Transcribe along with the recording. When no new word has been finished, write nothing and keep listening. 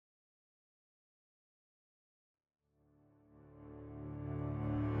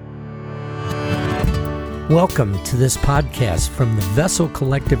Welcome to this podcast from the Vessel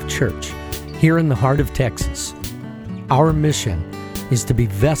Collective Church here in the heart of Texas. Our mission is to be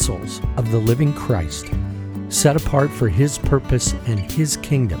vessels of the living Christ, set apart for His purpose and His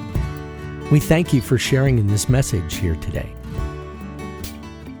kingdom. We thank you for sharing in this message here today.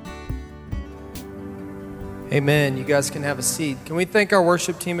 Amen. You guys can have a seat. Can we thank our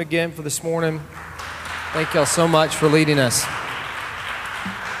worship team again for this morning? Thank y'all so much for leading us.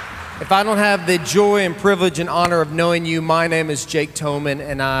 If I don't have the joy and privilege and honor of knowing you, my name is Jake Toman,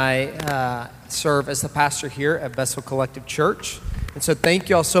 and I serve as the pastor here at Vessel Collective Church. And so thank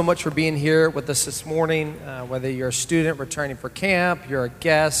y'all so much for being here with us this morning, whether you're a student returning for camp, you're a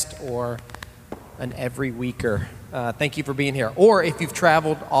guest, or an every weeker. Thank you for being here. Or if you've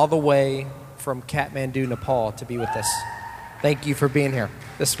traveled all the way from Kathmandu, Nepal to be with us, thank you for being here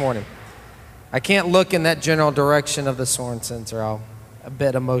this morning. I can't look in that general direction of the Sorensens, or I'll a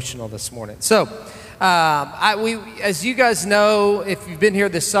bit emotional this morning. So, as you guys know, if you've been here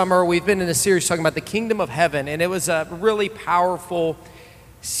this summer, we've been in a series talking about the kingdom of heaven, and it was a really powerful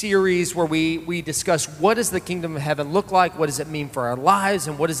series where we discussed what does the kingdom of heaven look like, what does it mean for our lives,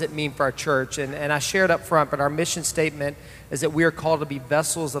 and what does it mean for our church. And I shared up front, but our mission statement is that we are called to be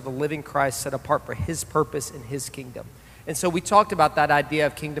vessels of the living Christ set apart for His purpose and His kingdom. And so we talked about that idea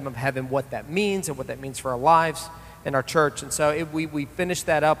of kingdom of heaven, what that means and what that means for our lives in our church. And so we finished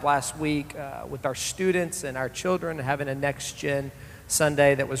that up last week with our students and our children having a Next Gen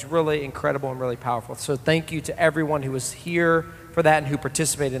Sunday that was really incredible and really powerful. So thank you to everyone who was here for that and who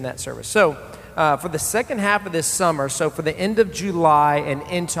participated in that service. So for the second half of this summer, so for the end of July and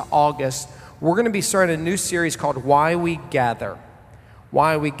into August, we're going to be starting a new series called Why We Gather.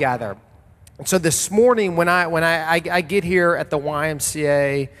 Why We Gather. And so this morning, when I get here at the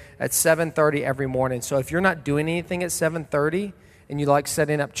YMCA at 7:30 every morning, so if you're not doing anything at 7:30 and you like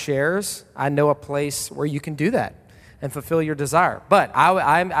setting up chairs, I know a place where you can do that and fulfill your desire. But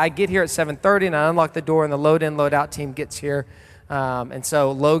I get here at 7:30 and I unlock the door and the load-in, load-out team gets here. And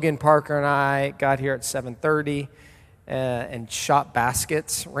so Logan Parker and I got here at 7:30. And shot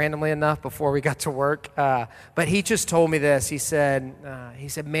baskets randomly enough before we got to work. But he just told me this. He said,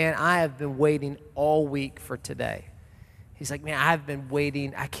 man, I have been waiting all week for today. He's like, man, I've been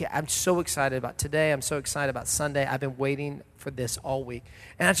waiting. I'm so excited about today. I'm so excited about Sunday. I've been waiting for this all week.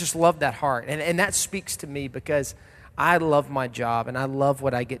 And I just love that heart. And that speaks to me because I love my job and I love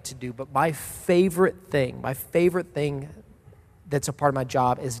what I get to do. But my favorite thing that's a part of my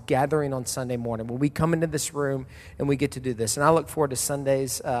job is gathering on Sunday morning when we come into this room and we get to do this. And I look forward to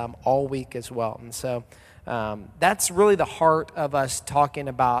Sundays all week as well. And so that's really the heart of us talking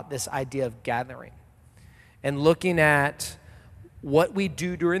about this idea of gathering and looking at what we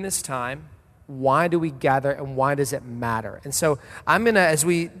do during this time. Why do we gather and why does it matter? And so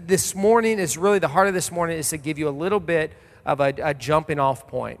this morning is really the heart of this morning is to give you a little bit of a jumping off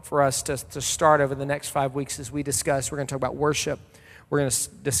point for us to start over the next 5 weeks as we discuss. We're going to talk about worship. We're going to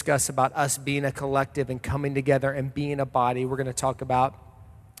discuss about us being a collective and coming together and being a body. We're going to talk about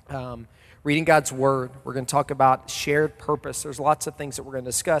reading God's Word. We're going to talk about shared purpose. There's lots of things that we're going to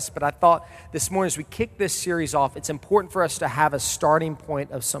discuss. But I thought this morning as we kick this series off, it's important for us to have a starting point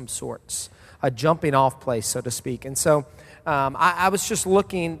of some sorts, a jumping off place, so to speak. And so I was just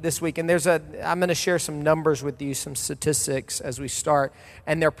looking this week, and I'm going to share some numbers with you, some statistics as we start,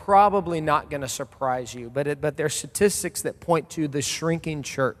 and they're probably not going to surprise you, but they're statistics that point to the shrinking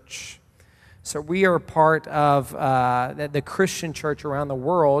church. So we are part of the Christian church around the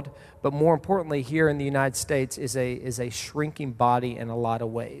world, but more importantly, here in the United States is a shrinking body in a lot of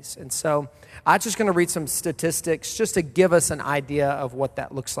ways. And so I'm just going to read some statistics just to give us an idea of what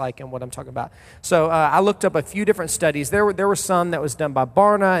that looks like and what I'm talking about. So I looked up a few different studies. There were some that was done by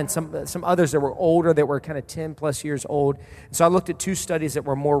Barna and some others that were older, that were kind of 10 plus years old. So I looked at two studies that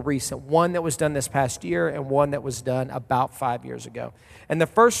were more recent, one that was done this past year and one that was done about 5 years ago. And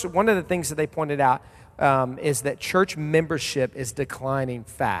one of the things that they pointed out is that church membership is declining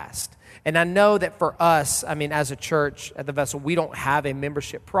fast. And I know that for us, as a church at the Vessel, we don't have a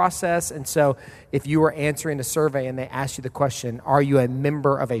membership process. And so if you were answering a survey and they asked you the question, are you a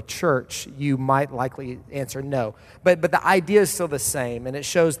member of a church, you might likely answer no. But the idea is still the same. And it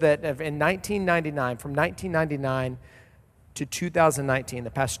shows that from 1999 to 2019,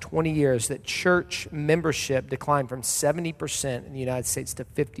 the past 20 years, that church membership declined from 70% in the United States to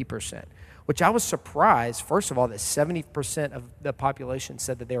 50%. Which I was surprised, first of all, that 70% of the population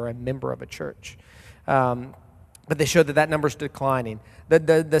said that they were a member of a church. But they showed that number's declining.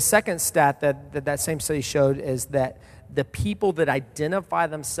 The second stat that same study showed is that the people that identify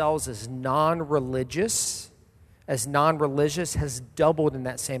themselves as non-religious as non-religious has doubled in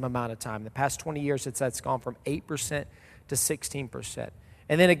that same amount of time. The past 20 years, it's gone from 8% to 16%.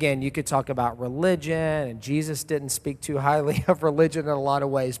 And then again, you could talk about religion, and Jesus didn't speak too highly of religion in a lot of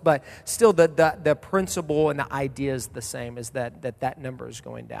ways, but still the principle and the idea is the same, is that number is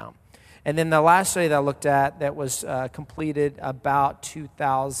going down. And then the last study that I looked at that was completed about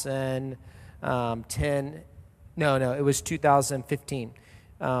 2010, it was 2015.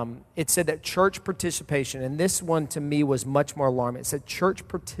 It said that church participation, and this one to me was much more alarming. It said church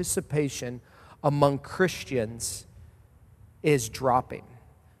participation among Christians is dropping.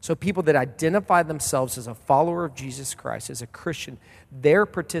 So people that identify themselves as a follower of Jesus Christ, as a Christian, their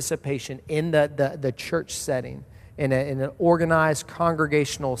participation in the church setting, in an organized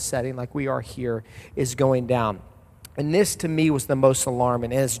congregational setting like we are here, is going down. And this to me was the most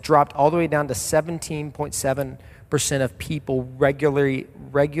alarming. It has dropped all the way down to 17.7% of people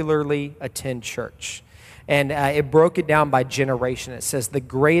regularly attend church. And it broke it down by generation. It says the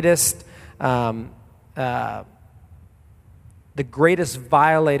greatest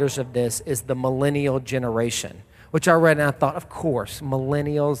violators of this is the millennial generation, which I read and I thought, of course,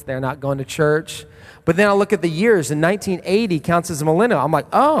 millennials, they're not going to church. But then I look at the years, and 1980 counts as a millennial. I'm like,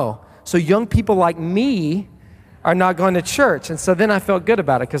 oh, so young people like me are not going to church. And so then I felt good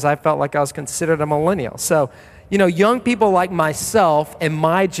about it because I felt like I was considered a millennial. So, young people like myself and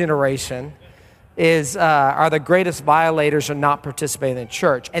my generation are the greatest violators of not participating in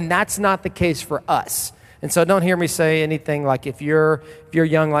church. And that's not the case for us. And so don't hear me say anything like if you're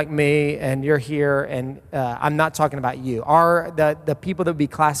young like me and you're here, and I'm not talking about you. The people that would be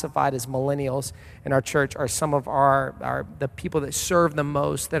classified as millennials in our church are some of the people that serve the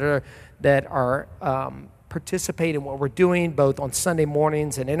most, that are participate in what we're doing both on Sunday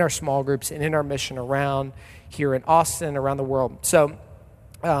mornings and in our small groups and in our mission around here in Austin, around the world. So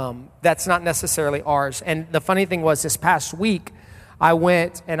that's not necessarily ours. And the funny thing was, this past week, I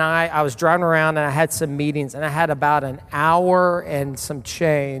went and I was driving around and I had some meetings, and I had about an hour and some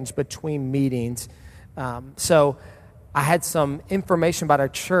change between meetings. So I had some information about our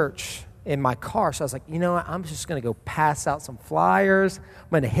church in my car. So I was like, what? I'm just going to go pass out some flyers. I'm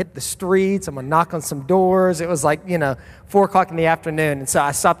going to hit the streets. I'm going to knock on some doors. It was like, 4 o'clock in the afternoon. And so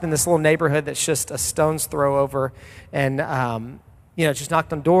I stopped in this little neighborhood that's just a stone's throw over, and just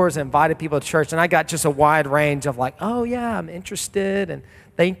knocked on doors and invited people to church. And I got just a wide range of like, oh yeah, I'm interested, and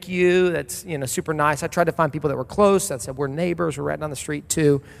thank you. That's, super nice. I tried to find people that were close. I said, we're neighbors. We're right down the street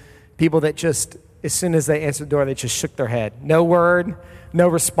too. People that just, as soon as they answered the door, they just shook their head. No word, no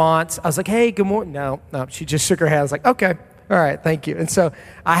response. I was like, hey, good morning. No, she just shook her head. I was like, okay, all right, thank you. And so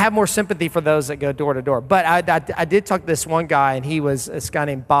I have more sympathy for those that go door to door. But I did talk to this one guy, and he was this guy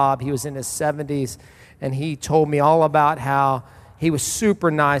named Bob. He was in his 70s, and he told me all about how he was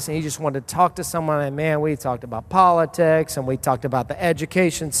super nice, and he just wanted to talk to someone. And man, we talked about politics, and we talked about the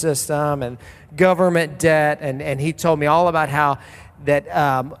education system and government debt. And he told me all about how that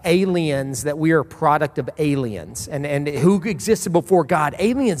aliens, that we are a product of aliens, and who existed before God?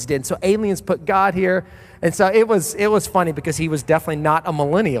 Aliens did. So aliens put God here. And so it was funny because he was definitely not a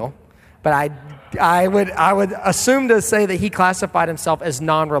millennial, but I would assume to say that he classified himself as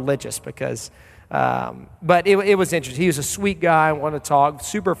non-religious because. But it was interesting. He was a sweet guy, wanted to talk,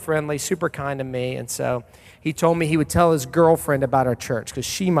 super friendly, super kind to me. And so he told me he would tell his girlfriend about our church because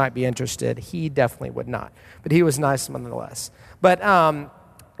she might be interested. He definitely would not. But he was nice nonetheless. But and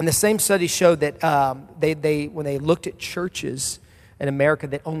the same study showed that they when they looked at churches in America,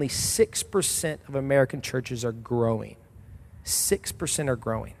 that only 6% of American churches are growing. 6% are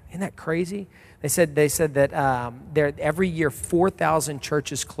growing. Isn't that crazy? They said that every year 4,000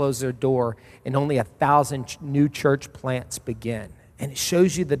 churches close their door and only 1,000 new church plants begin. And it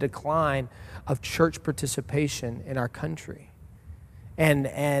shows you the decline of church participation in our country.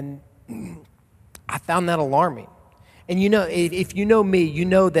 And I found that alarming. And if you know me, you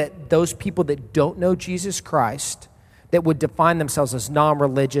know that those people that don't know Jesus Christ, that would define themselves as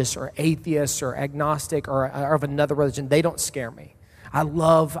non-religious or atheists or agnostic or of another religion, they don't scare me.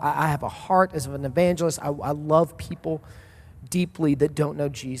 I have a heart as an evangelist. I love people deeply that don't know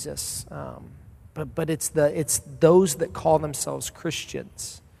Jesus. But it's those that call themselves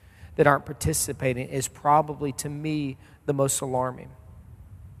Christians that aren't participating is probably, to me, the most alarming.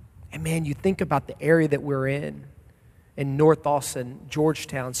 And man, you think about the area that we're in North Austin,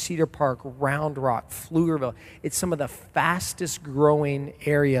 Georgetown, Cedar Park, Round Rock, Pflugerville. It's some of the fastest growing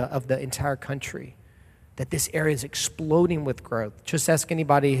area of the entire country. That this area is exploding with growth. Just ask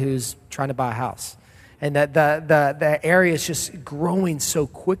anybody who's trying to buy a house. And that the area is just growing so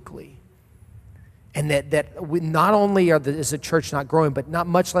quickly. And that we not only is the church not growing, but not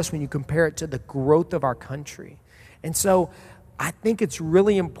much less when you compare it to the growth of our country. And so I think it's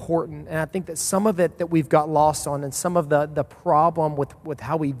really important, and I think that some of it that we've got lost on, and some of the problem with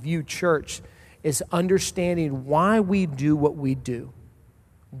how we view church is understanding why we do what we do,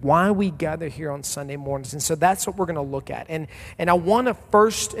 why we gather here on Sunday mornings. And so that's what we're going to look at. And I want to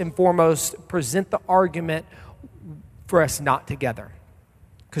first and foremost present the argument for us not to gather.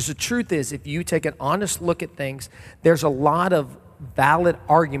 Because the truth is, if you take an honest look at things, there's a lot of valid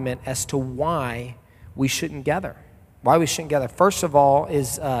argument as to why we shouldn't gather. Why we shouldn't gather. First of all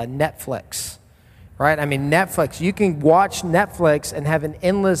is Netflix, right? I mean, Netflix, you can watch Netflix and have an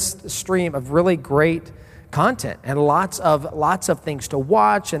endless stream of really great content and lots of things to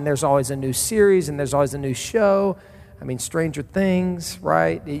watch, and there's always a new series and there's always a new show. I mean, Stranger Things,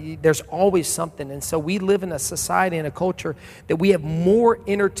 right? There's always something. And so we live in a society and a culture that we have more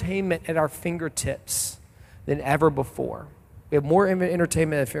entertainment at our fingertips than ever before. We have more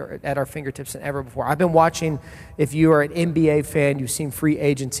entertainment at our fingertips than ever before. I've been watching, if you are an NBA fan, you've seen free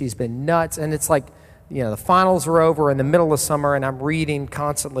agency has been nuts. And it's like, the finals are over in the middle of summer, and I'm reading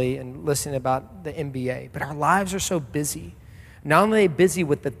constantly and listening about the NBA. But our lives are so busy. Not only are they busy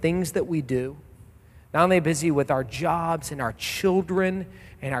with the things that we do, not only are they busy with our jobs and our children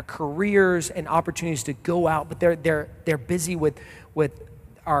and our careers and opportunities to go out, but they're busy with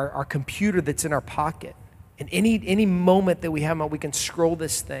our computer that's in our pocket. And any moment that we have, we can scroll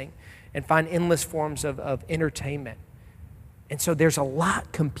this thing and find endless forms of entertainment. And so there's a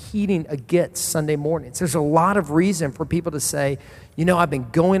lot competing against Sunday mornings. There's a lot of reason for people to say, I've been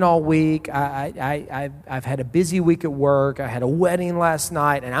going all week. I've had a busy week at work. I had a wedding last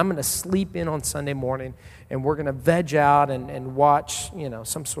night, and I'm going to sleep in on Sunday morning, and we're going to veg out and watch,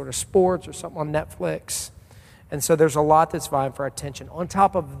 some sort of sports or something on Netflix. And so there's a lot that's vying for our attention. On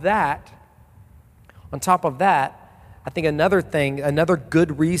top of that, I think another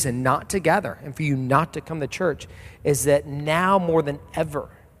good reason not to gather and for you not to come to church is that now more than ever,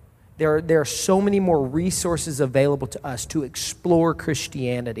 there are so many more resources available to us to explore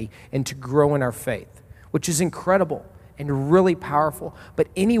Christianity and to grow in our faith, which is incredible and really powerful. But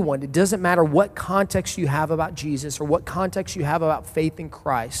anyone, it doesn't matter what context you have about Jesus or what context you have about faith in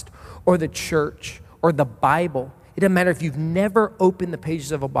Christ or the church or the Bible, it doesn't matter if you've never opened the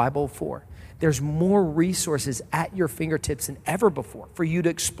pages of a Bible before. There's more resources at your fingertips than ever before for you to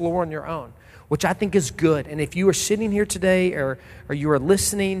explore on your own, which I think is good. And if you are sitting here today or you are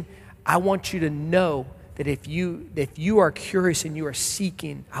listening, I want you to know that if you are curious and you are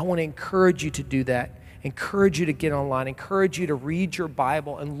seeking, I want to encourage you to do that, encourage you to get online, encourage you to read your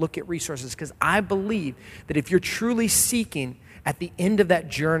Bible and look at resources, because I believe that if you're truly seeking, at the end of that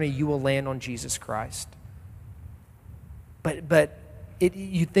journey, you will land on Jesus Christ. But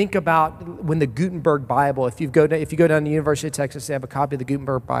you think about when the Gutenberg Bible, if you go down to the University of Texas, they have a copy of the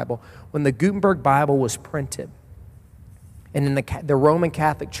Gutenberg Bible. When the Gutenberg Bible was printed, and in the Roman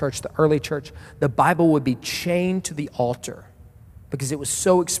Catholic Church, the early church, the Bible would be chained to the altar because it was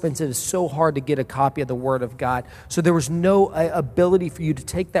so expensive, so hard to get a copy of the Word of God. So there was no ability for you to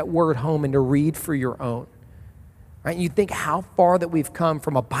take that Word home and to read for your own. Right? You think how far that we've come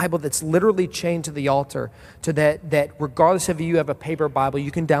from a Bible that's literally chained to the altar to that regardless of if you have a paper Bible, you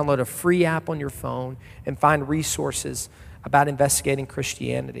can download a free app on your phone and find resources about investigating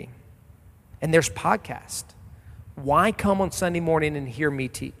Christianity. And there's podcasts. Why come on Sunday morning and hear me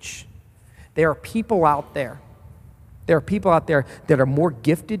teach? There are people out there. There are people out there that are more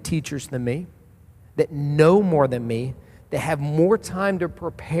gifted teachers than me, that know more than me, that have more time to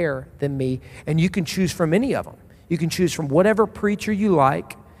prepare than me, and you can choose from any of them. You can choose from whatever preacher you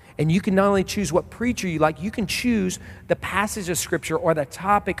like, and you can not only choose what preacher you like, you can choose the passage of Scripture or the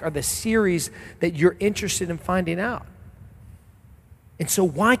topic or the series that you're interested in finding out. And so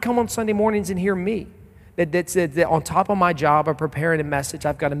why come on Sunday mornings and hear me? That on top of my job of preparing a message,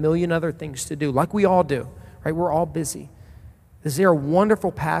 I've got a million other things to do, like we all do, right? We're all busy. Because there are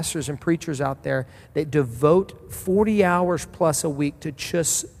wonderful pastors and preachers out there that devote 40 hours plus a week to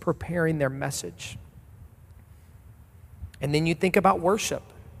just preparing their message. And then you think about worship.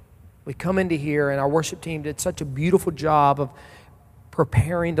 We come into here, and our worship team did such a beautiful job of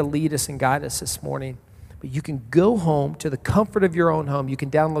preparing to lead us and guide us this morning. But you can go home to the comfort of your own home. You can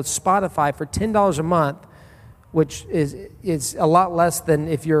download Spotify for $10 a month, which is a lot less than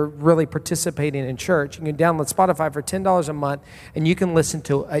if you're really participating in church. You can download Spotify for $10 a month, and you can listen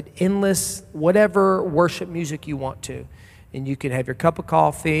to an endless whatever worship music you want to. And you can have your cup of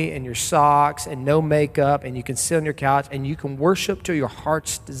coffee and your socks and no makeup, and you can sit on your couch, and you can worship to your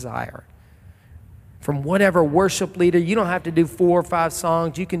heart's desire. From whatever worship leader, you don't have to do 4 or 5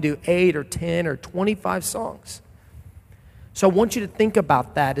 songs. You can do 8 or 10 or 25 songs. So I want you to think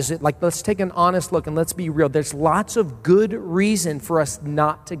about that. Is it like, let's take an honest look and let's be real. There's lots of good reason for us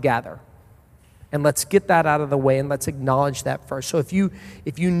not to gather. And let's get that out of the way and let's acknowledge that first. So if you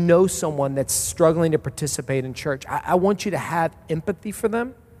know someone that's struggling to participate in church, I want you to have empathy for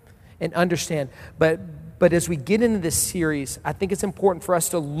them and understand. But as we get into this series, I think it's important for us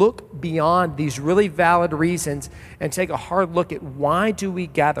to look beyond these really valid reasons and take a hard look at why do we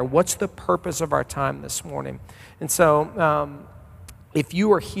gather? What's the purpose of our time this morning? And so if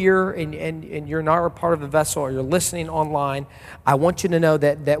you are here and you're not a part of the vessel or you're listening online, I want you to know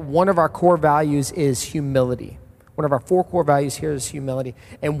that one of our core values is humility. One of our 4 core values here is humility.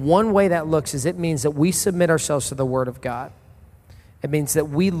 And one way that looks is it means that we submit ourselves to the Word of God. It means that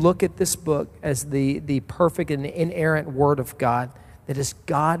we look at this book as the perfect and inerrant Word of God that is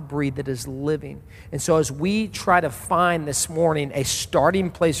God-breathed, that is living. And so as we try to find this morning a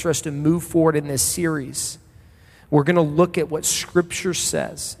starting place for us to move forward in this series, we're going to look at what Scripture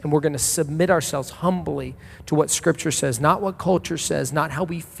says, and we're going to submit ourselves humbly to what Scripture says, not what culture says, not how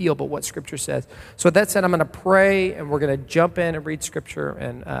we feel, but what Scripture says. So with that said, I'm going to pray, and we're going to jump in and read Scripture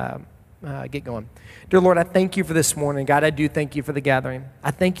and get going. Dear Lord, I thank you for this morning. God, I do thank you for the gathering.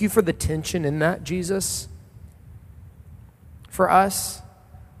 I thank you for the tension in that, Jesus, for us.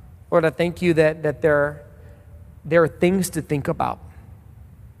 Lord, I thank you that there are things to think about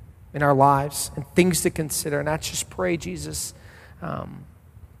in our lives and things to consider. And I just pray, Jesus, that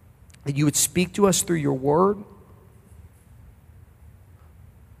you would speak to us through your word.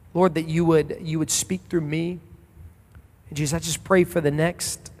 Lord, that you would speak through me. And Jesus, I just pray for the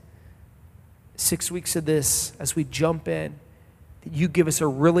next 6 weeks of this as we jump in, that you give us a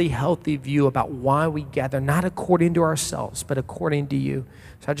really healthy view about why we gather, not according to ourselves, but according to you.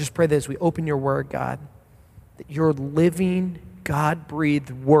 So I just pray that as we open your word, God, that your living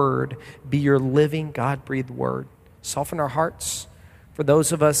God-breathed word be your living God-breathed word. Soften our hearts. For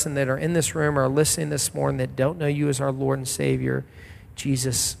those of us that are in this room or are listening this morning that don't know you as our Lord and Savior,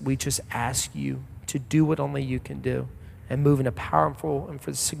 Jesus, we just ask you to do what only you can do and move in a powerful and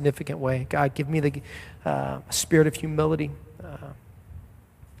for a significant way. God, give me the spirit of humility.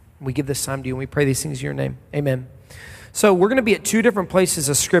 We give this time to you, and we pray these things in your name. Amen. So we're going to be at 2 different places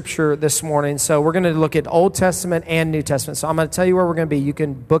of Scripture this morning. So we're going to look at Old Testament and New Testament. So I'm going to tell you where we're going to be. You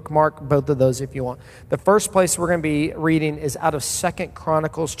can bookmark both of those if you want. The first place we're going to be reading is out of 2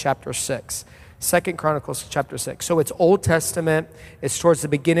 Chronicles chapter 6. 2 Chronicles chapter 6. So it's Old Testament. It's towards the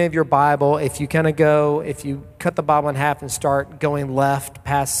beginning of your Bible. If you cut the Bible in half and start going left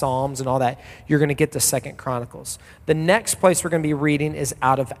past Psalms and all that, you're going to get to 2 Chronicles. The next place we're going to be reading is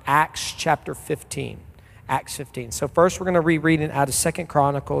out of Acts chapter 15. Acts 15. So first we're going to reread it out of 2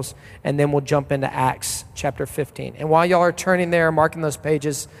 Chronicles, and then we'll jump into Acts chapter 15. And while y'all are turning there, marking those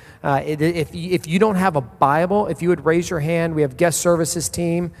pages, if you don't have a Bible, if you would raise your hand, we have guest services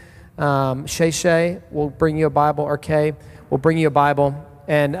team. Shay will bring you a Bible, or Kay will bring you a Bible,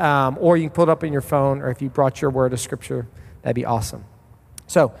 and or you can pull it up in your phone, or if you brought your word of Scripture, that'd be awesome.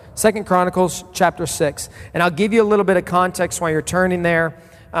 So 2 Chronicles chapter 6, and I'll give you a little bit of context while you're turning there.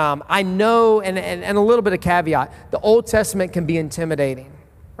 I know, and a little bit of caveat, the Old Testament can be intimidating,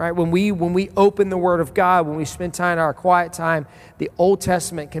 right? When we open the Word of God, when we spend time in our quiet time, the Old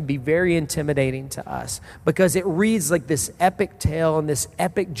Testament can be very intimidating to us because it reads like this epic tale and this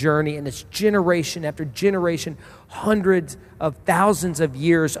epic journey, and it's generation after generation, hundreds of thousands of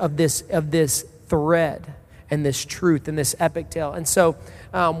years of this thread and this truth and this epic tale. And so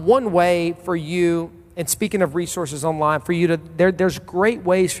one way for you, and speaking of resources online, for you to there's great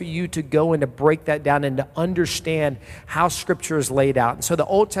ways for you to go and to break that down and to understand how Scripture is laid out. And so the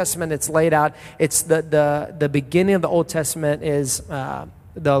Old Testament, it's laid out. It's the beginning of the Old Testament is the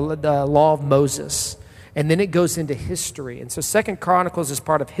law of Moses, and then it goes into history. And so 2 Chronicles is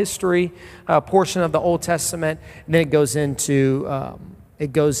part of history portion of the Old Testament, and then it goes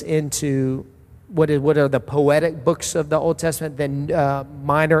into what are the poetic books of the Old Testament, then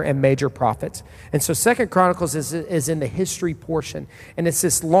minor and major prophets. And so 2 Chronicles is in the history portion. And it's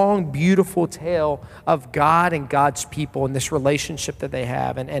this long, beautiful tale of God and God's people and this relationship that they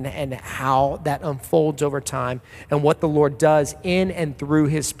have and how that unfolds over time and what the Lord does in and through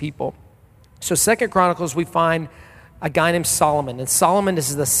his people. So 2 Chronicles, we find a guy named Solomon. And Solomon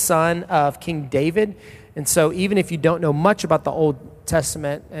is the son of King David. And so even if you don't know much about the Old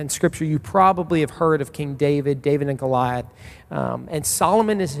Testament and Scripture, you probably have heard of King David and Goliath. And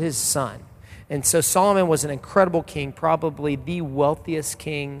Solomon is his son. And so Solomon was an incredible king, probably the wealthiest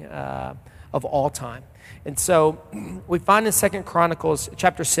king of all time. And so we find in 2 Chronicles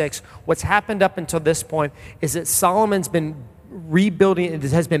chapter 6, what's happened up until this point is that Solomon's been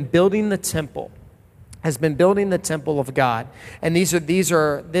building the temple. has been building the temple of God. And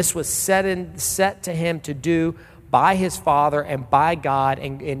this was set to him to do by his Father and by God,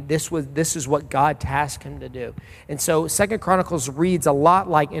 and this is what God tasked him to do. And so 2 Chronicles reads a lot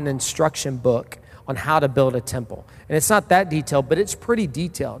like an instruction book on how to build a temple. And it's not that detailed, but it's pretty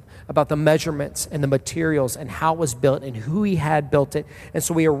detailed about the measurements and the materials and how it was built and who he had built it. And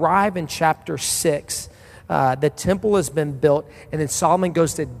so we arrive in chapter 6. The temple has been built, and then Solomon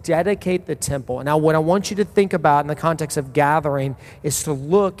goes to dedicate the temple. And now what I want you to think about in the context of gathering is to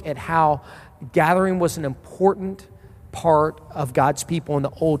look at how gathering was an important part of God's people in the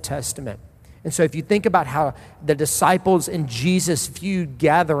Old Testament. And so if you think about how the disciples and Jesus viewed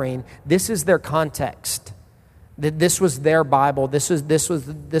gathering, this is their context. This was their Bible. This was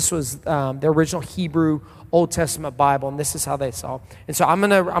the original Hebrew Old Testament Bible, and this is how they saw. And so I'm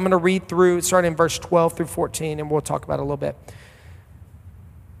gonna read through, starting in verse 12 through 14, and we'll talk about it a little bit.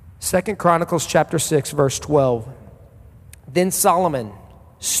 2 Chronicles chapter 6, verse 12. Then Solomon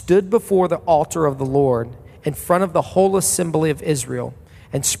stood before the altar of the Lord in front of the whole assembly of Israel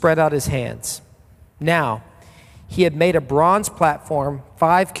and spread out his hands. Now, he had made a bronze platform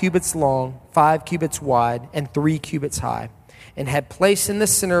 5 cubits long, 5 cubits wide, and 3 cubits high, and had placed it in the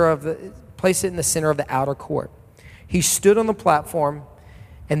center of the outer court. He stood on the platform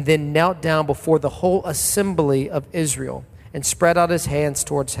and then knelt down before the whole assembly of Israel and spread out his hands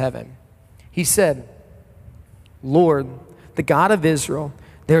towards heaven. He said, Lord, the God of Israel,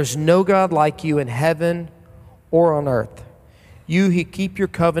 there is no God like you in heaven or on earth. You who keep your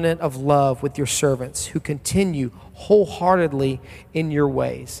covenant of love with your servants, who continue wholeheartedly in your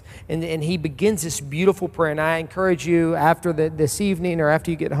ways. And he begins this beautiful prayer. And I encourage you after this evening or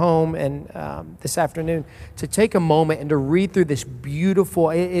after you get home and this afternoon to take a moment and to read through this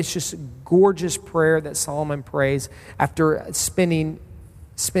beautiful, it's just gorgeous prayer that Solomon prays after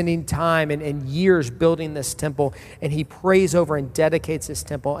spending time and years building this temple, and he prays over and dedicates this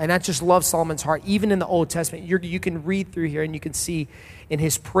temple. And I just love Solomon's heart. Even in the Old Testament, you can read through here and you can see in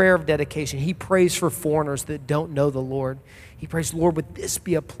his prayer of dedication, he prays for foreigners that don't know the Lord. He prays, Lord, would this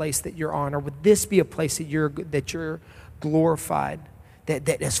be a place that you're honored? Would this be a place that you're glorified?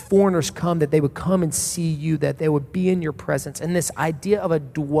 That as foreigners come, that they would come and see you, that they would be in your presence. And this idea of a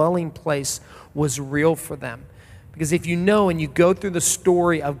dwelling place was real for them. Because if you know and you go through the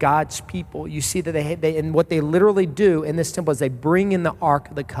story of God's people, you see that they and what they literally do in this temple is they bring in the Ark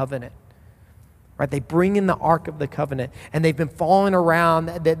of the Covenant. Right? They bring in the Ark of the Covenant, and they've been following around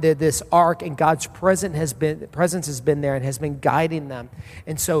this Ark, and God's presence has been there and has been guiding them.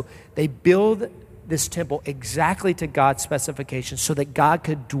 And so they build this temple exactly to God's specifications so that God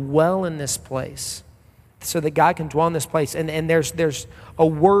could dwell in this place. And there's a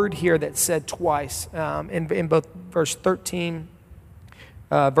word here that's said twice in both verse 13,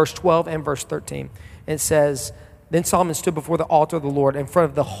 verse 12 and verse 13. And it says, then Solomon stood before the altar of the Lord in front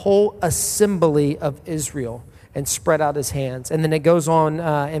of the whole assembly of Israel and spread out his hands. And then it goes on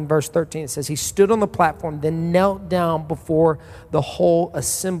in verse 13. It says, he stood on the platform, then knelt down before the whole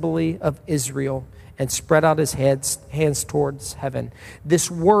assembly of Israel and spread out his hands towards heaven. This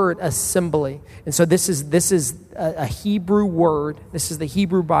word, assembly, and so this is a Hebrew word. This is the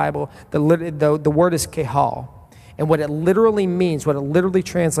Hebrew Bible. The word is kehal. And what it literally means, what it literally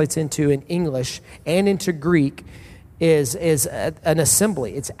translates into in English and into Greek is an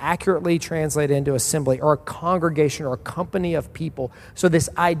assembly. It's accurately translated into assembly or a congregation or a company of people. So this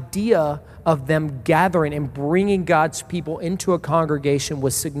idea of them gathering and bringing God's people into a congregation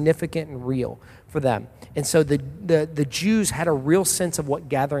was significant and real for them. And so the Jews had a real sense of what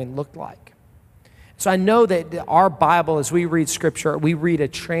gathering looked like. So I know that our Bible, as we read Scripture, we read a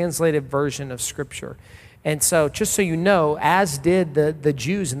translated version of Scripture. And so just so you know, as did the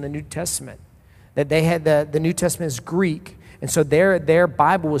Jews in the New Testament, that they had the New Testament is Greek, and so their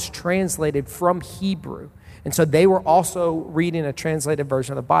Bible was translated from Hebrew. And so they were also reading a translated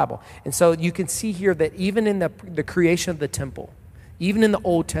version of the Bible. And so you can see here that even in the creation of the temple, even in the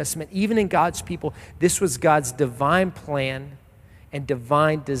Old Testament, even in God's people, this was God's divine plan and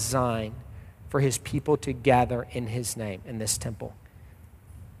divine design for his people to gather in his name in this temple.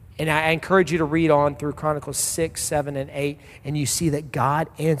 And I encourage you to read on through Chronicles 6, 7, and 8, and you see that God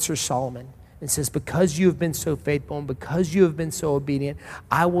answers Solomon and says, because you have been so faithful and because you have been so obedient,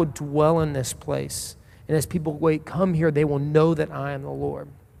 I will dwell in this place. And as people come here, they will know that I am the Lord.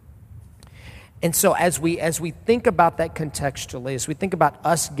 And so as we think about that contextually, as we think about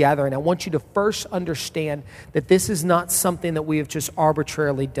us gathering, I want you to first understand that this is not something that we have just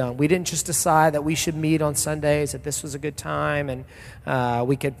arbitrarily done. We didn't just decide that we should meet on Sundays, that this was a good time, and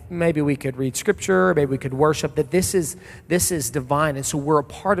we could read Scripture, maybe we could worship, that this is divine. And so we're a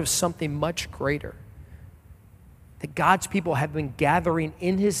part of something much greater. that God's people have been gathering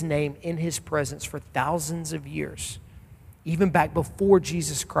in his name, in his presence for thousands of years, even back before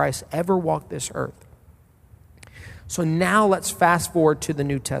Jesus Christ ever walked this earth. So now let's fast forward to the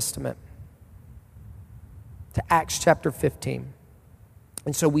New Testament, to Acts chapter 15.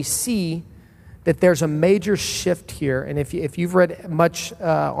 And so we see that there's a major shift here. And if you've read much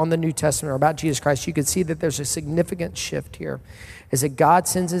on the New Testament or about Jesus Christ, you can see that there's a significant shift here, is that God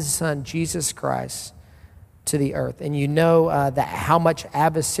sends his son, Jesus Christ, to the earth. And you know that how much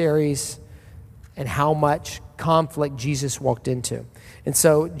adversaries and how much conflict Jesus walked into. And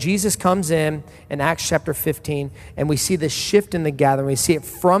so Jesus comes in Acts chapter 15, and we see this shift in the gathering. We see it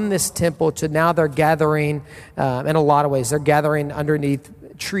from this temple to now they're gathering in a lot of ways. They're gathering underneath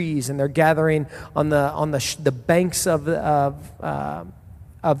trees, and they're gathering on the banks of the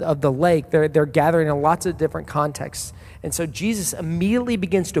lake. They're gathering in lots of different contexts. And so Jesus immediately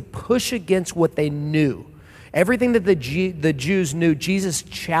begins to push against what they knew. Everything that the Jews knew, Jesus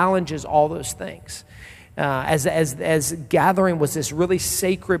challenges all those things. As gathering was this really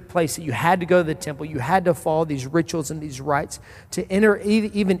sacred place that you had to go to the temple, you had to follow these rituals and these rites to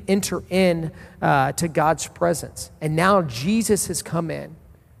even enter in to God's presence. And now Jesus has come in,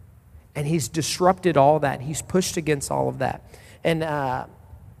 and he's disrupted all that. He's pushed against all of that. And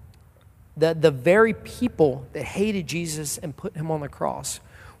the very people that hated Jesus and put him on the cross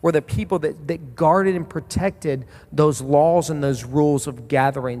were the people that guarded and protected those laws and those rules of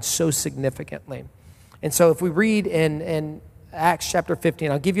gathering so significantly. And so if we read in Acts chapter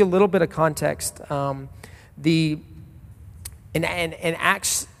 15, I'll give you a little bit of context. In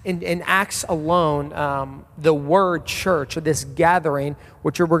Acts alone, the word church, or this gathering,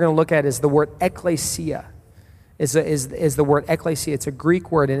 which we're going to look at, is the word ekklesia. Is the word ekklesia. It's a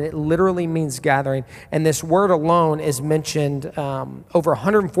Greek word, and it literally means gathering. And this word alone is mentioned over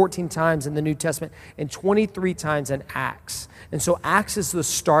 114 times in the New Testament and 23 times in Acts. And so Acts is the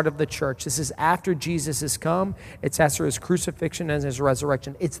start of the church. This is after Jesus has come. It's after his crucifixion and his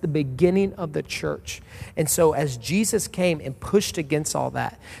resurrection. It's the beginning of the church. And so as Jesus came and pushed against all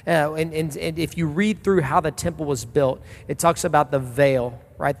that, and if you read through how the temple was built, it talks about the veil,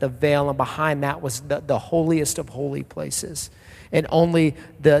 right? The veil, and behind that was the holiest of holy places. And only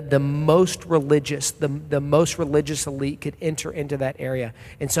the most religious, the most religious elite could enter into that area.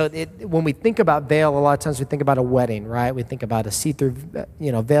 And so when we think about veil, a lot of times we think about a wedding, right? We think about a see-through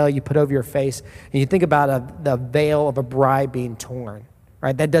veil you put over your face. And you think about the veil of a bride being torn,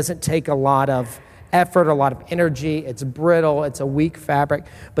 right? That doesn't take a lot of effort, a lot of energy. It's brittle. It's a weak fabric.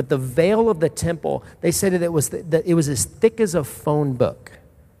 But the veil of the temple, they said that it was as thick as a phone book.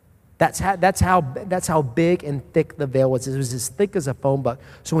 That's how big and thick the veil was. It was as thick as a phone book.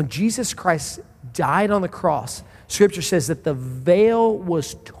 So when Jesus Christ died on the cross, Scripture says that the veil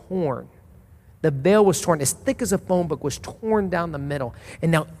was torn. The veil was torn, as thick as a phone book, was torn down the middle.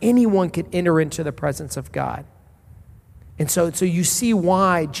 And now anyone could enter into the presence of God. And so you see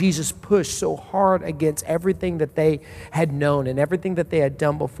why Jesus pushed so hard against everything that they had known and everything that they had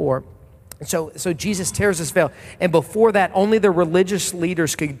done before. So Jesus tears this veil. And before that, only the religious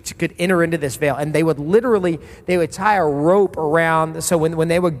leaders could enter into this veil. And they would tie a rope around. So when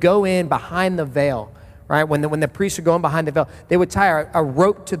they would go in behind the veil, right, when the priests were going behind the veil, they would tie a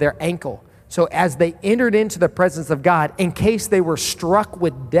rope to their ankle. So as they entered into the presence of God, in case they were struck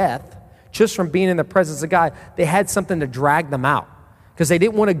with death just from being in the presence of God, they had something to drag them out, because they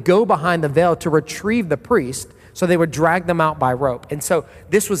didn't want to go behind the veil to retrieve the priest. So they would drag them out by rope. And so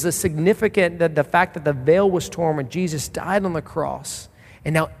this was a significant, the fact that the veil was torn when Jesus died on the cross,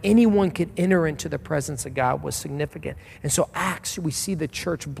 and now anyone could enter into the presence of God, was significant. And so Acts, we see the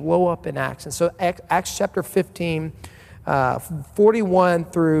church blow up in Acts. And so Acts chapter 15, 41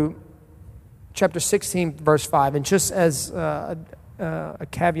 through chapter 16, verse 5. And just as a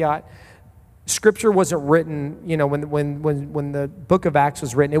caveat, Scripture wasn't written, when the book of Acts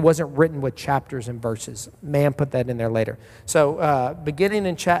was written, it wasn't written with chapters and verses. Man put that in there later. So beginning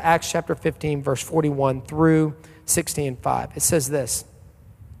in Acts chapter 15, verse 41 through 16:5, it says this.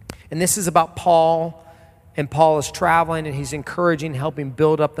 And this is about Paul, and Paul is traveling, and he's encouraging, helping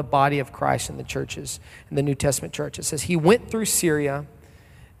build up the body of Christ in the churches, in the New Testament church. It says, he went through Syria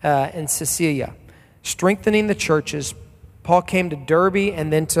and Cilicia, strengthening the churches. Paul came to Derbe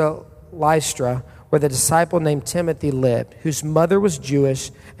and then to Lystra, where the disciple named Timothy lived, whose mother was Jewish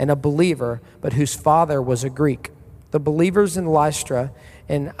and a believer, but whose father was a Greek. The believers in Lystra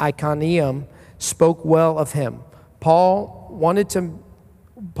and Iconium spoke well of him. Paul wanted to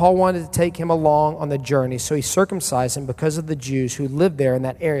take him along on the journey, so he circumcised him because of the Jews who lived there in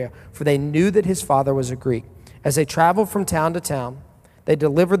that area, for they knew that his father was a Greek. As they traveled from town to town, they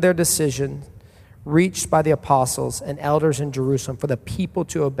delivered their decision reached by the apostles and elders in Jerusalem for the people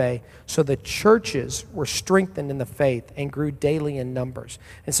to obey. So the churches were strengthened in the faith and grew daily in numbers.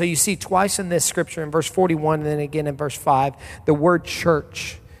 And so you see twice in this scripture, in verse 41 and then again in verse 5, the word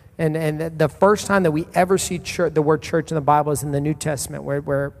church. And the first time that we ever see the word church in the Bible is in the New Testament,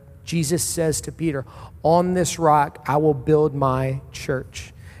 where Jesus says to Peter, on this rock I will build my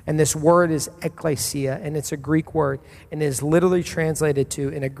church. And this word is ekklesia, and it's a Greek word, and it is literally translated to,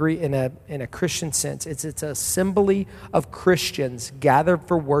 in a Christian sense, it's an assembly of Christians gathered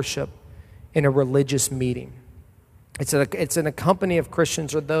for worship in a religious meeting. It's a company of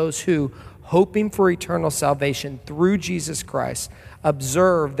Christians, or those who, hoping for eternal salvation through Jesus Christ,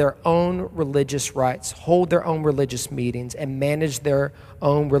 observe their own religious rites, hold their own religious meetings, and manage their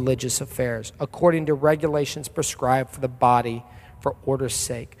own religious affairs according to regulations prescribed for the body for order's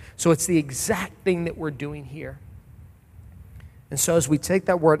sake. So it's the exact thing that we're doing here. And so as we take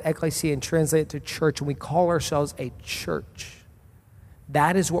that word ekklesia and translate it to church, and we call ourselves a church,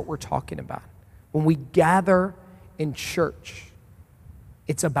 that is what we're talking about. When we gather in church,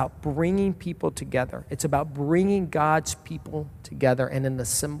 it's about bringing people together. It's about bringing God's people together in an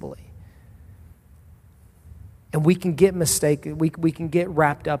assembly. And we can get mistaken. We can get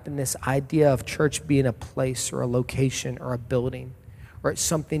wrapped up in this idea of church being a place or a location or a building, or it's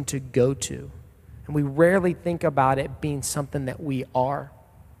something to go to. And we rarely think about it being something that we are.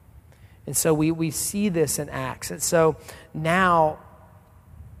 And so we see this in Acts. And so now,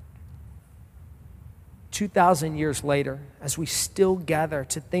 2,000 years later, as we still gather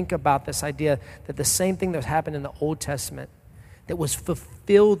to think about this idea that the same thing that happened in the Old Testament, that was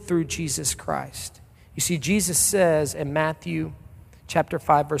fulfilled through Jesus Christ. You see, Jesus says in Matthew chapter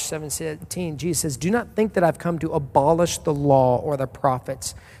 5, verse 17, Jesus says, do not think that I've come to abolish the law or the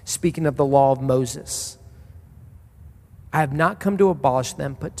prophets, speaking of the law of Moses. I have not come to abolish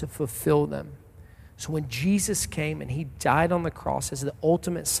them, but to fulfill them. So when Jesus came and he died on the cross as the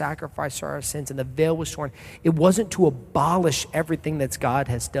ultimate sacrifice for our sins and the veil was torn, it wasn't to abolish everything that God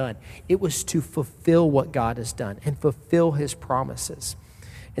has done. It was to fulfill what God has done and fulfill his promises.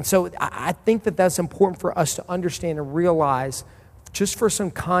 And so I think that that's important for us to understand and realize, just for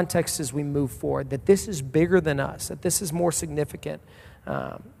some context as we move forward, that this is bigger than us, that this is more significant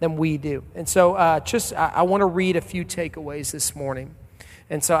than we do. And so I want to read a few takeaways this morning.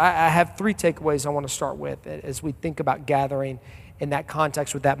 And so I have 3 takeaways I want to start with as we think about gathering in that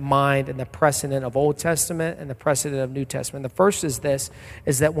context with that mind and the precedent of Old Testament and the precedent of New Testament. The first is this,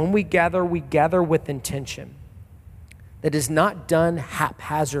 is that when we gather with intention. That is not done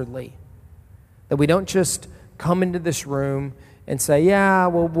haphazardly. That we don't just come into this room and say, yeah,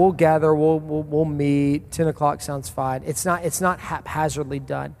 we'll gather, we'll meet, 10 o'clock sounds fine. It's not haphazardly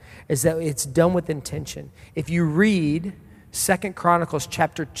done. It's that it's done with intention. If you read 2 Chronicles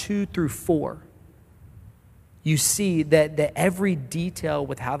chapter 2 through 4, you see that every detail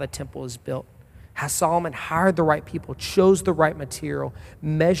with how the temple is built, how Solomon hired the right people, chose the right material,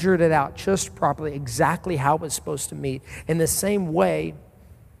 measured it out just properly, exactly how it was supposed to meet. In the same way,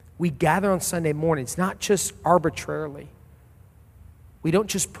 we gather on Sunday mornings, not just arbitrarily. We don't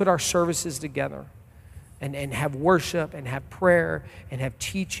just put our services together and have worship and have prayer and have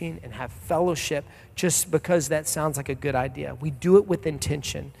teaching and have fellowship just because that sounds like a good idea. We do it with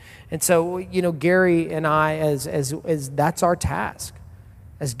intention. And so, Gary and I, as that's our task.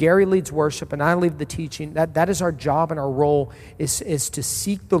 As Gary leads worship and I lead the teaching, that is our job and our role is to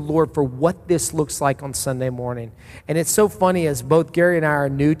seek the Lord for what this looks like on Sunday morning. And it's so funny, as both Gary and I are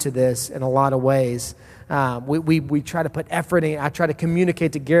new to this in a lot of ways. We try to put effort in. I try to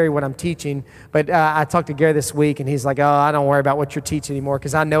communicate to Gary what I'm teaching, but I talked to Gary this week and he's like, oh, I don't worry about what you're teaching anymore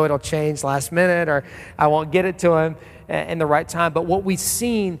because I know it'll change last minute or I won't get it to him in the right time. But what we've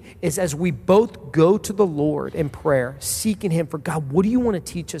seen is as we both go to the Lord in prayer, seeking him for, God, what do you want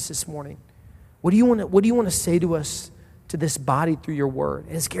to teach us this morning? What do you want to say to us, to this body through your word?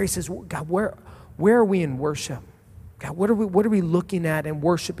 And as Gary says, God, where are we in worship? God, what are we looking at and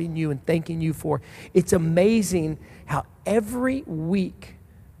worshiping you and thanking you for? It's amazing how every week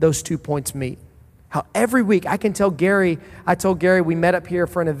those 2 points meet. How every week I told Gary, we met up here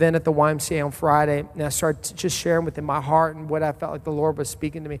for an event at the YMCA on Friday, and I started just sharing with him my heart and what I felt like the Lord was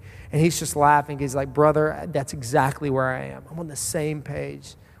speaking to me. And he's just laughing. He's like, brother, that's exactly where I am. I'm on the same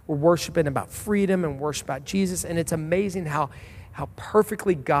page. We're worshiping about freedom and worship about Jesus. And it's amazing how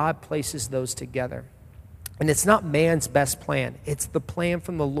perfectly God places those together. And it's not man's best plan. It's the plan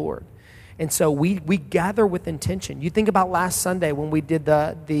from the Lord. And so we gather with intention. You think about last Sunday when we did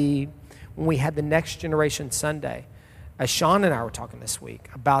when we had the Next Generation Sunday. Sean and I were talking this week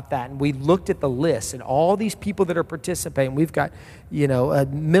about that, and we looked at the list and all these people that are participating. We've got,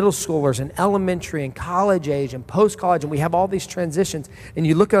 middle schoolers and elementary and college age and post-college, and we have all these transitions. And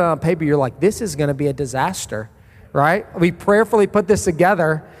you look at it on paper, you're like, this is going to be a disaster, right? We prayerfully put this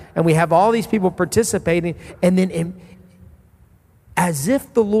together, and we have all these people participating, and then as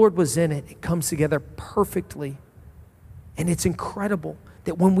if the Lord was in it, it comes together perfectly. And it's incredible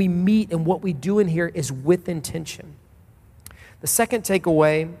that when we meet and what we do in here is with intention. The second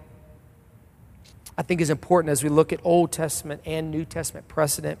takeaway I think is important as we look at Old Testament and New Testament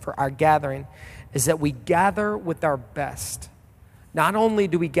precedent for our gathering is that we gather with our best. Not only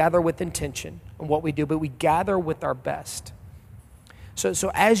do we gather with intention in what we do, but we gather with our best.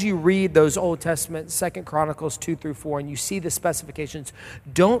 So as you read those Old Testament, 2 Chronicles 2 through 4, and you see the specifications,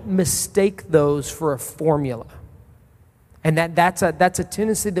 don't mistake those for a formula. And that's a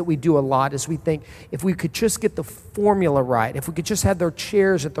tendency that we do a lot is we think if we could just get the formula right, if we could just have their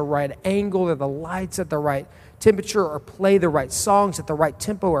chairs at the right angle or the lights at the right temperature or play the right songs at the right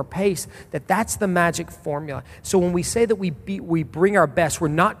tempo or pace, that's the magic formula. So when we say that we bring our best, we're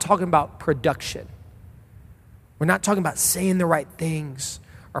not talking about production. We're not talking about saying the right things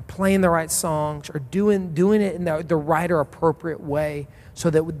or playing the right songs or doing it in the right or appropriate way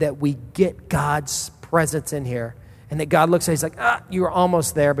so that we get God's presence in here. And that God looks at it, he's like, you were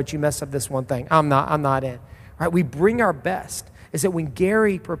almost there, but you messed up this one thing. I'm not in. Right? We bring our best. Is that when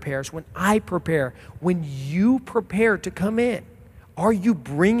Gary prepares, when I prepare, when you prepare to come in, are you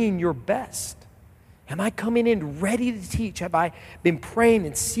bringing your best? Am I coming in ready to teach? Have I been praying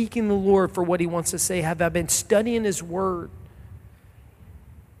and seeking the Lord for what he wants to say? Have I been studying his word?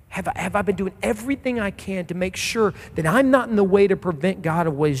 Have I been doing everything I can to make sure that I'm not in the way to prevent God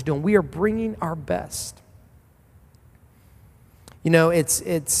of what he's doing? We are bringing our best.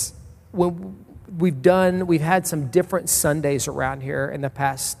 It's we've had some different Sundays around here in the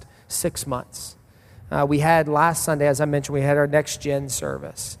past 6 months. We had last Sunday, as I mentioned, we had our Next Gen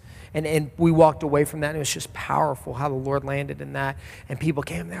service. And we walked away from that, and it was just powerful how the Lord landed in that. And people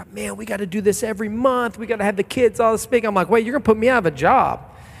came there, man, we got to do this every month. We got to have the kids all speak. I'm like, wait, you're going to put me out of a job.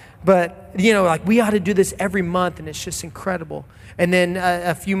 But, we ought to do this every month, and it's just incredible. And then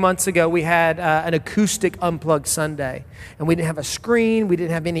a few months ago, we had an acoustic Unplugged Sunday. And we didn't have a screen. We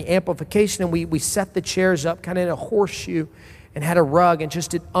didn't have any amplification. And we set the chairs up kind of in a horseshoe and had a rug and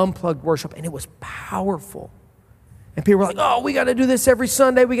just did unplugged worship. And it was powerful. And people were like, we got to do this every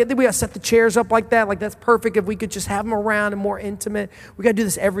Sunday. We got to set the chairs up like that. Like, that's perfect if we could just have them around and more intimate. We got to do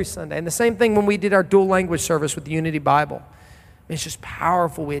this every Sunday. And the same thing when we did our dual language service with the Unity Bible. It's just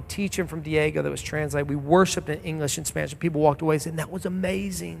powerful. We had teaching from Diego that was translated. We worshiped in English and Spanish. And people walked away saying, that was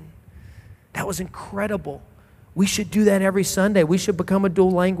amazing. That was incredible. We should do that every Sunday. We should become a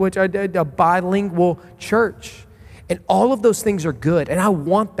dual language, a bilingual church. And all of those things are good. And I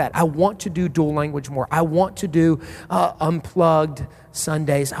want that. I want to do dual language more. I want to do unplugged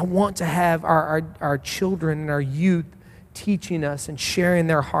Sundays. I want to have our children and our youth teaching us and sharing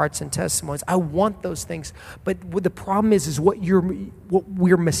their hearts and testimonies. I want those things. But what the problem is what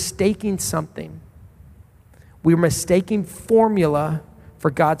we're mistaking something. We're mistaking formula for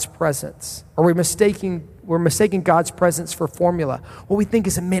God's presence. Or we're mistaking God's presence for formula. What we think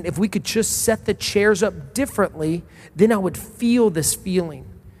is, man, if we could just set the chairs up differently, then I would feel this feeling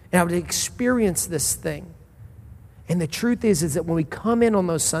and I would experience this thing. And the truth is that when we come in on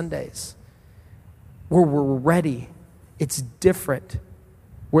those Sundays, where we're ready, it's different.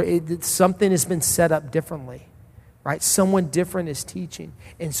 Something has been set up differently, right? Someone different is teaching.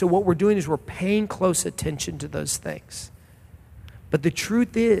 And so what we're doing is we're paying close attention to those things. But the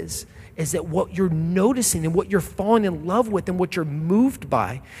truth is that what you're noticing and what you're falling in love with and what you're moved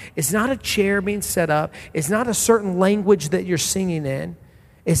by is not a chair being set up. It's not a certain language that you're singing in.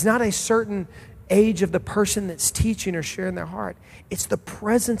 It's not a certain age of the person that's teaching or sharing their heart. It's the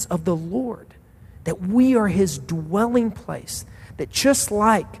presence of the Lord, that we are his dwelling place, that just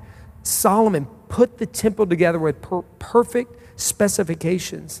like Solomon put the temple together with perfect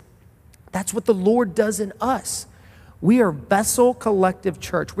specifications, that's what the Lord does in us. We are Vessel Collective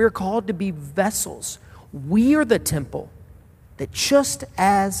Church. We are called to be vessels. We are the temple that just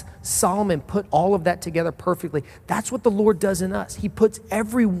as Solomon put all of that together perfectly, that's what the Lord does in us. He puts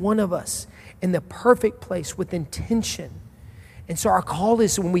every one of us in the perfect place with intention. And so our call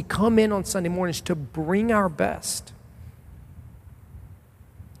is when we come in on Sunday mornings to bring our best.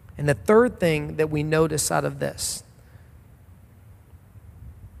 And the third thing that we notice out of this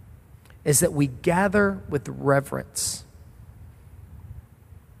is that we gather with reverence.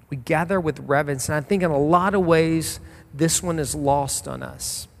 We gather with reverence. And I think in a lot of ways, this one is lost on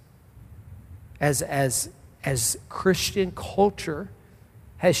us. As as Christian culture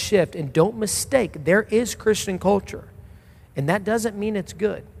has shifted, and don't mistake, there is Christian culture, and that doesn't mean it's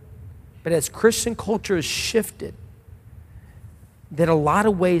good. But as Christian culture has shifted, that a lot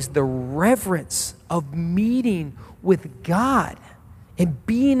of ways the reverence of meeting with God and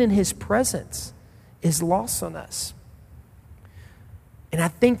being in His presence is lost on us. And I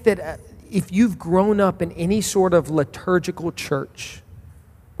think that if you've grown up in any sort of liturgical church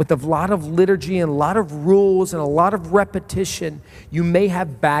with a lot of liturgy and a lot of rules and a lot of repetition, you may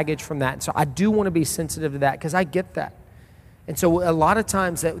have baggage from that. And so I do want to be sensitive to that because I get that. And so a lot of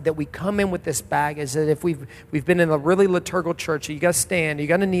times that we come in with this bag is that if we've been in a really liturgical church, you got to stand, you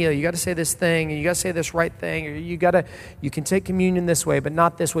got to kneel, you got to say this thing, and you got to say this right thing, or you can take communion this way, but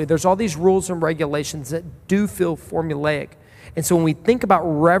not this way. There's all these rules and regulations that do feel formulaic. And so when we think about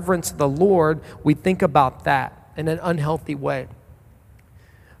reverence of the Lord, we think about that in an unhealthy way.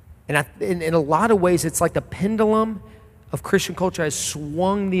 And in a lot of ways, it's like the pendulum of Christian culture has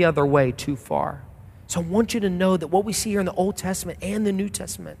swung the other way too far. So I want you to know that what we see here in the Old Testament and the New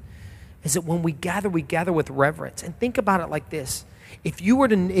Testament is that when we gather with reverence. And think about it like this: if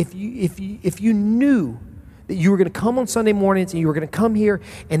you knew that you were going to come on Sunday mornings and you were going to come here,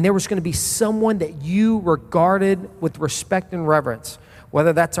 and there was going to be someone that you regarded with respect and reverence,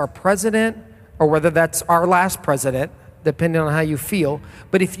 whether that's our president or whether that's our last president, depending on how you feel.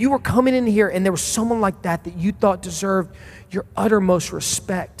 But if you were coming in here and there was someone like that you thought deserved your uttermost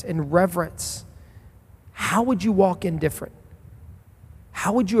respect and reverence, how would you walk in different?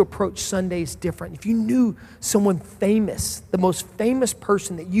 How would you approach Sundays different? If you knew someone famous, the most famous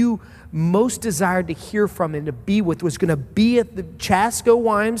person that you most desired to hear from and to be with was going to be at the Chasco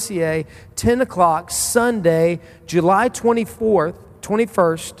YMCA, 10 o'clock, Sunday, July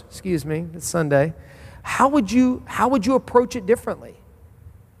 21st, it's Sunday. How would you approach it differently?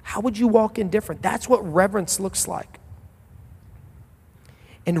 How would you walk in different? That's what reverence looks like.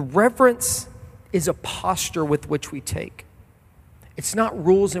 And reverence is a posture with which we take. It's not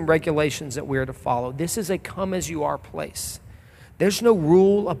rules and regulations that we are to follow. This is a come as you are place. There's no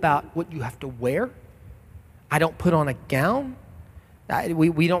rule about what you have to wear. I don't put on a gown.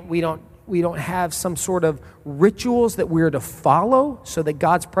 We don't have some sort of rituals that we're to follow so that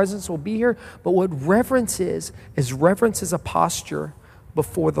God's presence will be here. But what reverence is reverence is a posture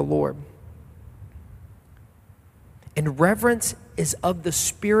before the Lord. And reverence is of the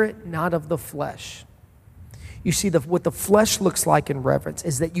Spirit, not of the flesh. You see, what the flesh looks like in reverence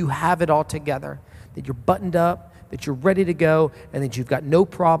is that you have it all together, that you're buttoned up, that you're ready to go, and that you've got no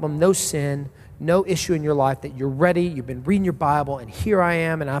problem, no sin, no issue in your life, that you're ready, you've been reading your Bible, and here I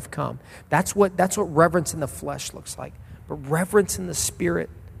am, and I've come. That's what reverence in the flesh looks like. But reverence in the Spirit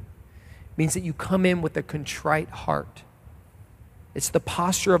means that you come in with a contrite heart. It's the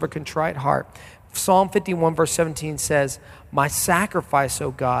posture of a contrite heart. Psalm 51 verse 17 says, "My sacrifice, O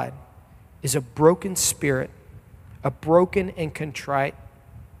God, is a broken spirit, a broken and contrite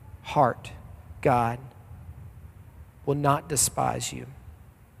heart. God will not despise you."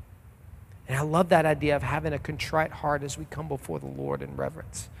 And I love that idea of having a contrite heart as we come before the Lord in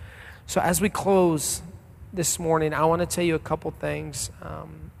reverence. So as we close this morning, I want to tell you a couple things.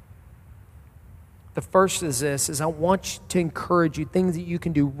 The first is this, I want to encourage you, things that you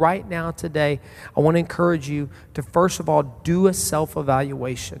can do right now today. I want to encourage you to, first of all, do a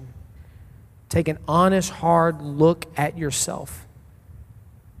self-evaluation. Take an honest, hard look at yourself.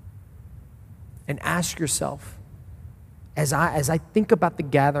 And ask yourself, as I think about the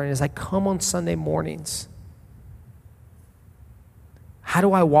gathering, as I come on Sunday mornings, how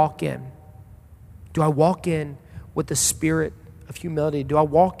do I walk in? Do I walk in with the spirit of humility? Do I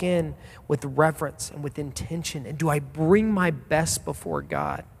walk in with reverence and with intention? And do I bring my best before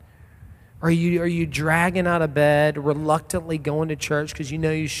God? Are you dragging out of bed, reluctantly going to church because you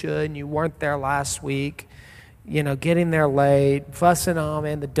know you should and you weren't there last week? Getting there late, fussing, oh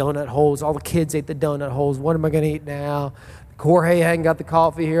man, the donut holes. All the kids ate the donut holes. What am I going to eat now? Jorge hadn't got the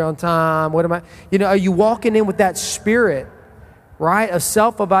coffee here on time. Are you walking in with that spirit, right, of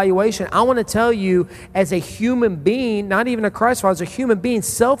self-evaluation? I want to tell you, as a human being, not even a Christ follower, as a human being,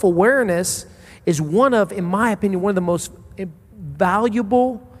 self-awareness is in my opinion, one of the most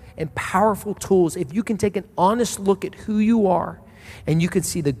valuable and powerful tools. If you can take an honest look at who you are, and you can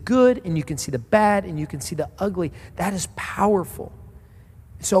see the good, and you can see the bad, and you can see the ugly, that is powerful.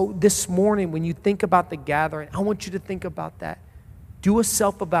 So this morning, when you think about the gathering, I want you to think about that. Do a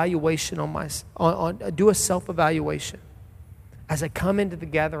self-evaluation do a self-evaluation. As I come into the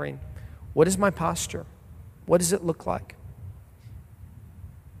gathering, what is my posture? What does it look like?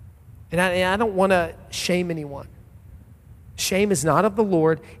 And I don't want to shame anyone. Shame is not of the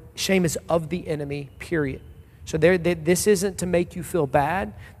Lord. Shame is of the enemy, period. So this isn't to make you feel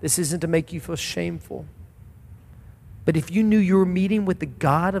bad. This isn't to make you feel shameful. But if you knew you were meeting with the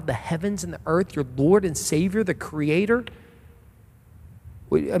God of the heavens and the earth, your Lord and Savior, the Creator,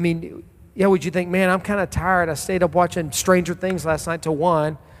 would you think, man, I'm kind of tired. I stayed up watching Stranger Things last night till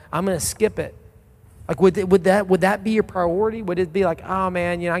 1. I'm going to skip it. Like, would that be your priority? Would it be like, oh,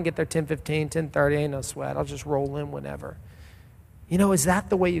 man, I can get there 10:15, 10:30, ain't no sweat. I'll just roll in whenever. Is that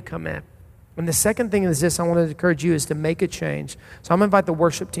the way you come in? And the second thing is this, I want to encourage you, is to make a change. So I'm going to invite the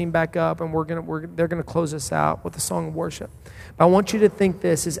worship team back up, and they're going to close us out with a song of worship. But I want you to think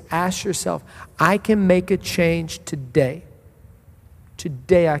this, is ask yourself, I can make a change today.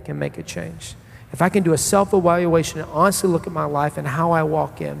 Today I can make a change. If I can do a self-evaluation and honestly look at my life and how I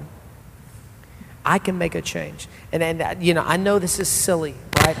walk in, I can make a change. And I know this is silly,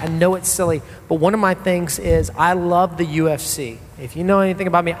 right? I know it's silly, but one of my things is I love the UFC. If you know anything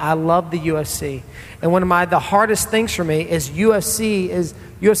about me, I love the UFC. And one of the hardest things for me is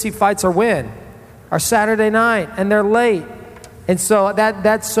UFC fights are Saturday night, and they're late. And so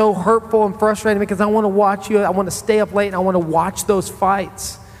that's so hurtful and frustrating because I want to watch I want to stay up late and I want to watch those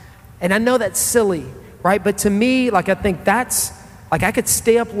fights. And I know that's silly, right? But to me, I think that's, I could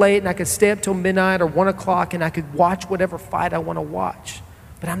stay up late and I could stay up till midnight or 1 o'clock and I could watch whatever fight I want to watch.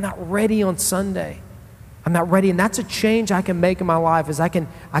 But I'm not ready on Sunday. I'm not ready. And that's a change I can make in my life, is I can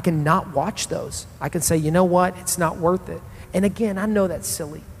not watch those. I can say, you know what? It's not worth it. And again, I know that's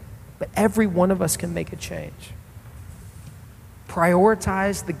silly, but every one of us can make a change.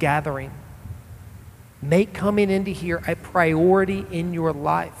 Prioritize the gathering. Make coming into here a priority in your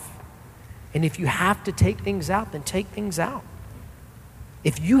life. And if you have to take things out, then take things out.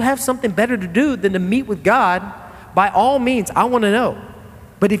 If you have something better to do than to meet with God, by all means, I want to know.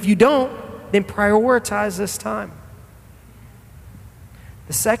 But if you don't, then prioritize this time.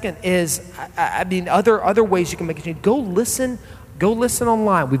 The second is, other ways you can make a change. Go listen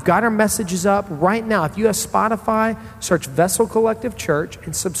online. We've got our messages up right now. If you have Spotify, search Vessel Collective Church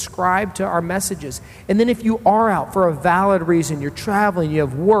and subscribe to our messages. And then if you are out for a valid reason, you're traveling, you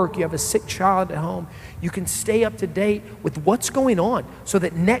have work, you have a sick child at home, you can stay up to date with what's going on so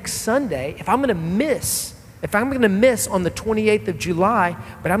that next Sunday, if I'm going to miss on the 28th of July,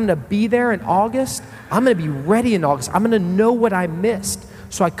 but I'm going to be there in August, I'm going to be ready in August. I'm going to know what I missed.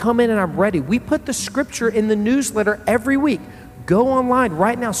 So I come in and I'm ready. We put the scripture in the newsletter every week. Go online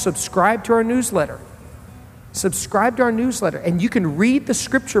right now, subscribe to our newsletter. Subscribe to our newsletter, and you can read the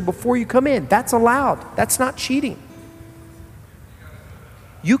scripture before you come in. That's allowed. That's not cheating.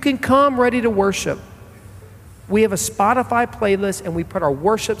 You can come ready to worship. We have a Spotify playlist, and we put our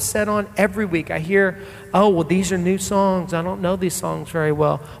worship set on every week. I hear, these are new songs. I don't know these songs very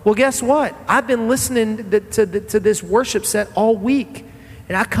well. Well, guess what? I've been listening to this worship set all week,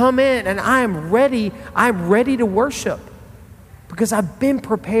 and I come in, and I'm ready to worship because I've been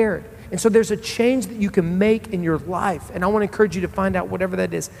prepared. And so there's a change that you can make in your life, and I want to encourage you to find out whatever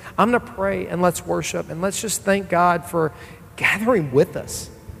that is. I'm going to pray, and let's worship, and let's just thank God for gathering with us.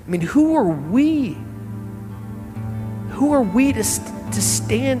 Who are we? Who are we to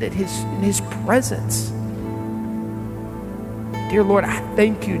stand in His presence? Dear Lord, I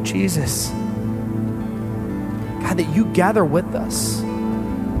thank you, Jesus, God, that you gather with us.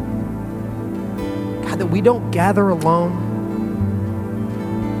 God, that we don't gather alone,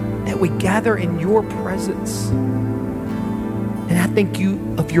 that we gather in your presence. And I thank you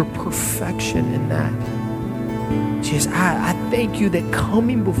of your perfection in that. Jesus, I thank you that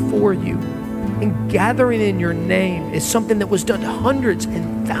coming before you and gathering in your name is something that was done hundreds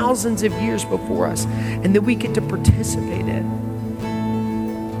and thousands of years before us, and that we get to participate in.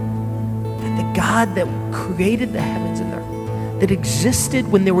 That the God that created the heavens and the earth, that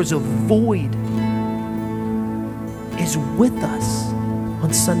existed when there was a void, is with us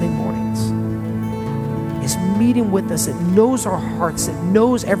on Sunday mornings, is meeting with us, that knows our hearts, that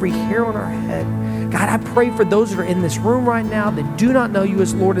knows every hair on our head. God, I pray for those that are in this room right now that do not know you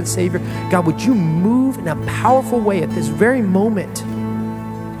as Lord and Savior. God, would you move in a powerful way at this very moment?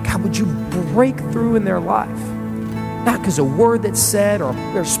 God, would you break through in their life? Not because a word that's said or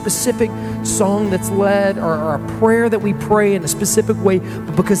a specific song that's led or a prayer that we pray in a specific way,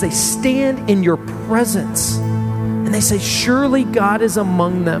 but because they stand in your presence and they say, surely God is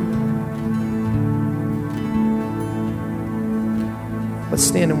among them. Let's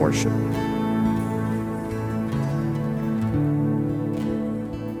stand and worship.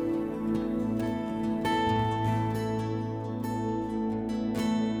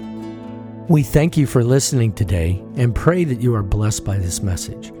 We thank you for listening today and pray that you are blessed by this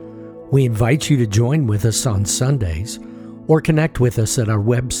message. We invite you to join with us on Sundays or connect with us at our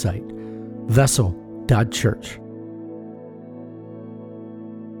website, vessel-collective.org. Church.